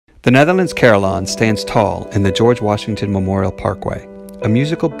The Netherlands Carillon stands tall in the George Washington Memorial Parkway, a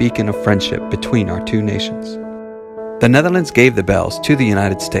musical beacon of friendship between our two nations. The Netherlands gave the bells to the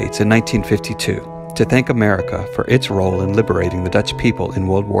United States in 1952 to thank America for its role in liberating the Dutch people in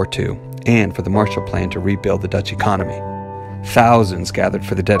World War II and for the Marshall Plan to rebuild the Dutch economy. Thousands gathered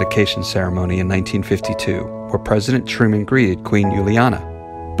for the dedication ceremony in 1952, where President Truman greeted Queen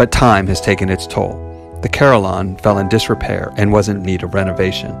Juliana. But time has taken its toll. The Carillon fell in disrepair and was in need of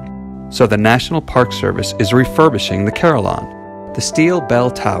renovation. So the National Park Service is refurbishing the Carillon. The steel bell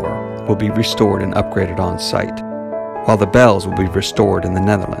tower will be restored and upgraded on site, while the bells will be restored in the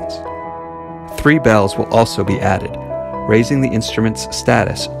Netherlands. 3 bells will also be added, raising the instrument's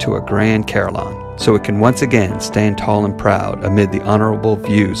status to a grand carillon, so it can once again stand tall and proud amid the honorable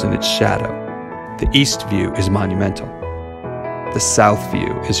views in its shadow. The east view is monumental. The south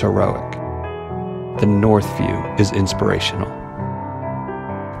view is heroic. The north view is inspirational.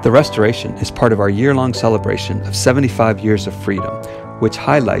 The restoration is part of our year-long celebration of 75 years of freedom, which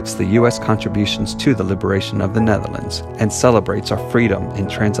highlights the U.S. contributions to the liberation of the Netherlands and celebrates our freedom in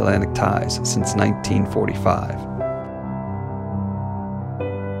transatlantic ties since 1945.